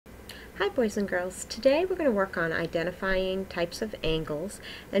Hi boys and girls. Today we're going to work on identifying types of angles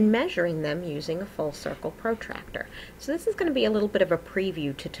and measuring them using a full circle protractor. So this is going to be a little bit of a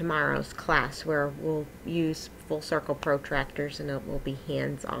preview to tomorrow's class where we'll use full circle protractors and it will be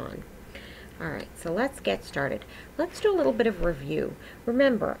hands-on. Alright, so let's get started. Let's do a little bit of review.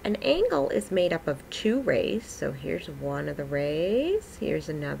 Remember, an angle is made up of two rays. So here's one of the rays, here's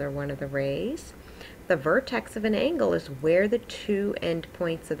another one of the rays. The vertex of an angle is where the two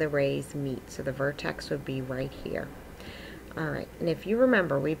endpoints of the rays meet. So the vertex would be right here. Alright, and if you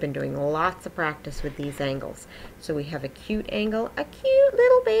remember, we've been doing lots of practice with these angles. So we have acute angle, a cute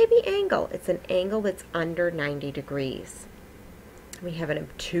little baby angle. It's an angle that's under 90 degrees. We have an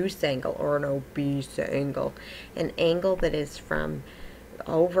obtuse angle or an obese angle, an angle that is from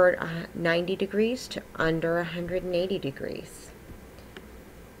over 90 degrees to under 180 degrees.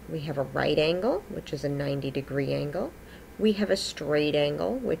 We have a right angle, which is a 90-degree angle. We have a straight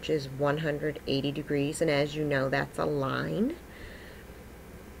angle, which is 180 degrees, and as you know, that's a line.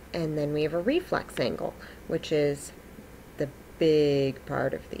 And then we have a reflex angle, which is the big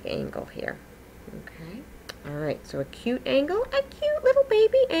part of the angle here. Okay. Alright, so acute angle, a cute little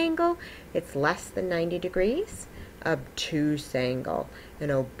baby angle. It's less than 90 degrees. Obtuse angle,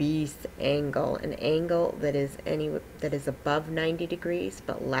 an obese angle, an angle that is above 90 degrees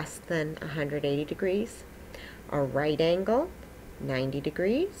but less than 180 degrees. A right angle, 90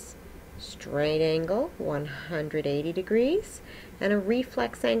 degrees. Straight angle, 180 degrees. And a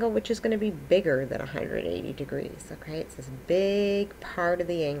reflex angle, which is going to be bigger than 180 degrees. Okay, it's this big part of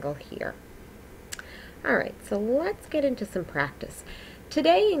the angle here. Alright, so let's get into some practice.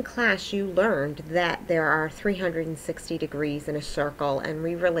 Today in class you learned that there are 360 degrees in a circle, and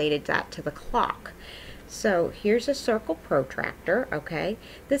we related that to the clock. So here's a circle protractor, okay?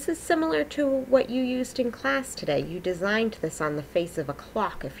 This is similar to what you used in class today. You designed this on the face of a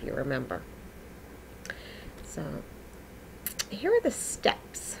clock, if you remember. So here are the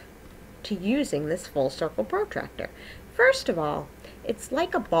steps to using this full circle protractor. First of all, it's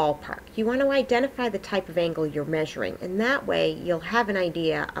like a ballpark. You want to identify the type of angle you're measuring, and that way you'll have an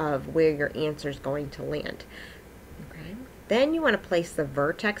idea of where your answer is going to land. Okay. Then you want to place the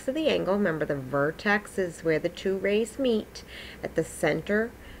vertex of the angle. Remember, the vertex is where the two rays meet at the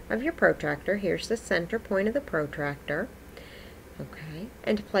center of your protractor. Here's the center point of the protractor. Okay,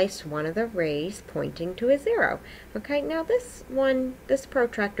 and to place one of the rays pointing to a 0. Okay, now this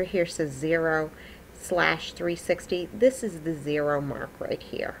protractor here says 0/360. This is the 0 mark right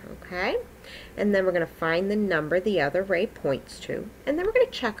here, okay? And then we're going to find the number the other ray points to, and then we're going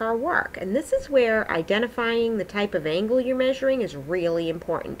to check our work. And this is where identifying the type of angle you're measuring is really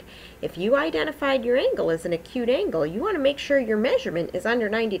important. If you identified your angle as an acute angle, you want to make sure your measurement is under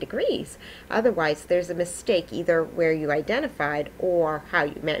 90 degrees. Otherwise, there's a mistake either where you identified or how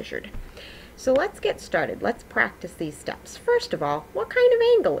you measured. So let's get started. Let's practice these steps. First of all, what kind of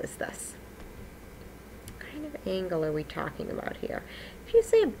angle is this? Angle are we talking about here? If you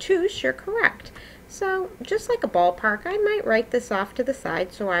say obtuse, you're correct. So just like a ballpark, I might write this off to the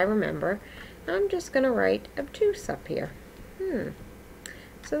side so I remember. I'm just going to write obtuse up here. So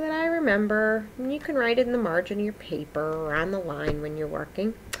that I remember. You can write it in the margin of your paper or on the line when you're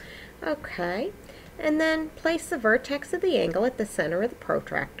working. Okay. And then place the vertex of the angle at the center of the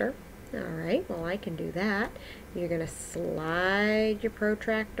protractor. Alright, well I can do that. You're going to slide your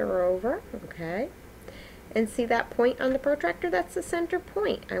protractor over. Okay. And see that point on the protractor? That's the center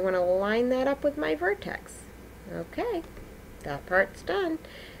point. I want to line that up with my vertex. Okay, that part's done.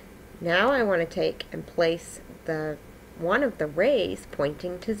 Now I want to take and place one of the rays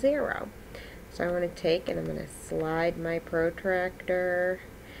pointing to 0. So I want to take and I'm going to slide my protractor,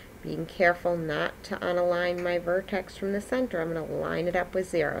 being careful not to unalign my vertex from the center. I'm going to line it up with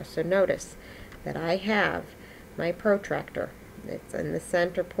 0. So notice that I have my protractor. It's in the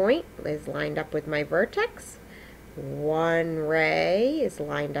center point, is lined up with my vertex. One ray is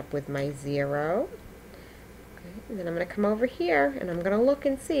lined up with my 0. Okay, and then I'm going to come over here and I'm going to look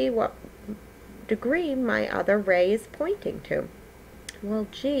and see what degree my other ray is pointing to. Well,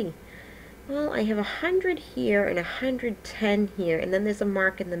 gee. Well, I have 100 here and 110 here, and then there's a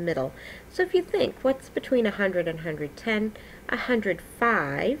mark in the middle. So if you think, what's between 100 and 110?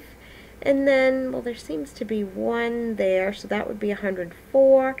 105. And then, well, there seems to be one there, so that would be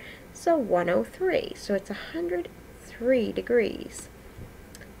 104, so 103. So it's 103 degrees.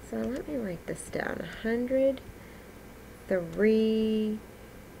 So let me write this down, 103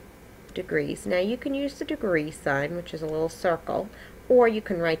 degrees. Now you can use the degree sign, which is a little circle, or you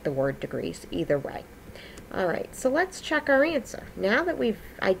can write the word degrees, either way. Alright, so let's check our answer. Now that we've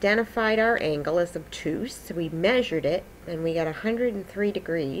identified our angle as obtuse, we measured it, and we got 103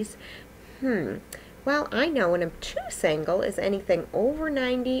 degrees. Well, I know an obtuse angle is anything over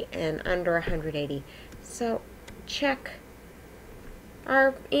 90 and under 180. So check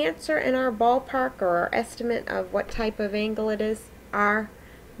our answer and our ballpark, or our estimate of what type of angle it is, are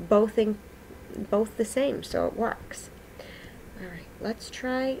both the same, so it works. Alright, let's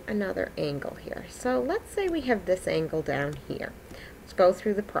try another angle here. So let's say we have this angle down here. Let's go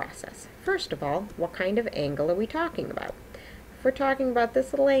through the process. First of all, what kind of angle are we talking about? If we're talking about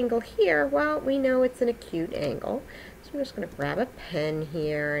this little angle here, well, we know it's an acute angle. So I'm just going to grab a pen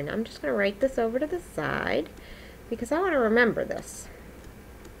here, and I'm just going to write this over to the side because I want to remember this.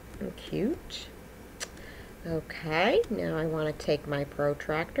 Acute. Okay, now I want to take my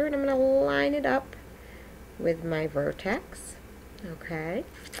protractor and I'm going to line it up with my vertex. Okay,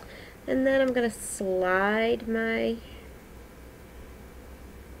 and then I'm going to slide my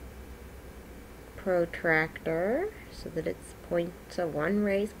protractor so that it's one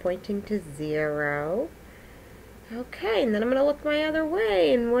ray's pointing to 0. Okay, and then I'm going to look my other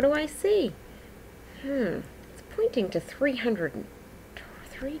way, and what do I see? It's pointing to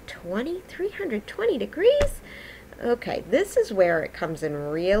 320 degrees. Okay, this is where it comes in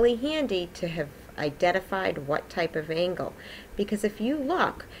really handy to have identified what type of angle, because if you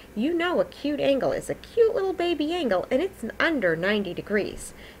look, you know acute angle is a cute little baby angle, and it's under 90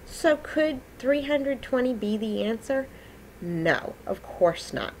 degrees. So could 320 be the answer? No, of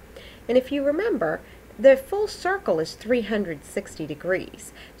course not. And if you remember, the full circle is 360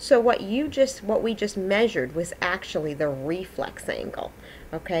 degrees. So what we just measured was actually the reflex angle.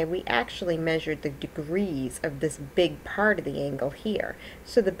 Okay, we actually measured the degrees of this big part of the angle here.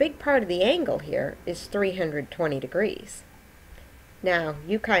 So the big part of the angle here is 320 degrees. Now,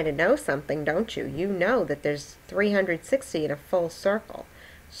 you kind of know something, don't you? You know that there's 360 in a full circle.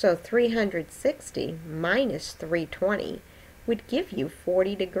 So 360 minus 320 would give you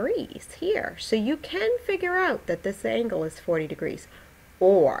 40 degrees here. So you can figure out that this angle is 40 degrees.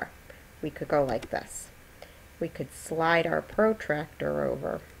 Or we could go like this. We could slide our protractor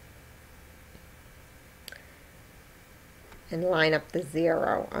over and line up the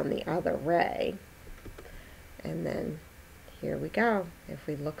 0 on the other ray. And then here we go. If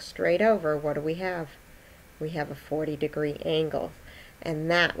we look straight over, what do we have? We have a 40-degree angle.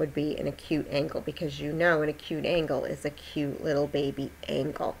 And that would be an acute angle, because you know an acute angle is a cute little baby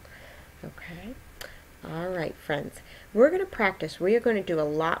angle. Okay? Alright, friends. We're going to practice. We are going to do a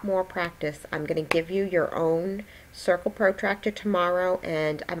lot more practice. I'm going to give you your own circle protractor tomorrow,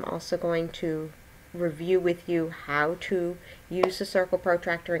 and I'm also going to review with you how to use the circle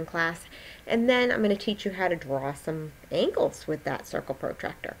protractor in class. And then I'm going to teach you how to draw some angles with that circle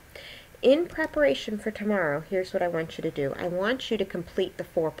protractor. In preparation for tomorrow, here's what I want you to do. I want you to complete the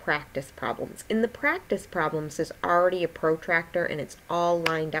 4 practice problems. In the practice problems, there's already a protractor and it's all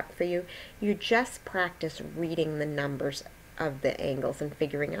lined up for you. You just practice reading the numbers of the angles and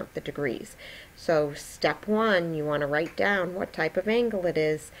figuring out the degrees. So step 1, you want to write down what type of angle it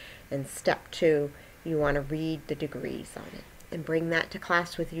is, and step 2, you want to read the degrees on it. And bring that to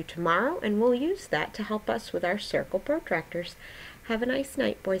class with you tomorrow, and we'll use that to help us with our circle protractors. Have a nice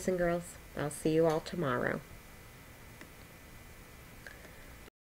night, boys and girls. I'll see you all tomorrow.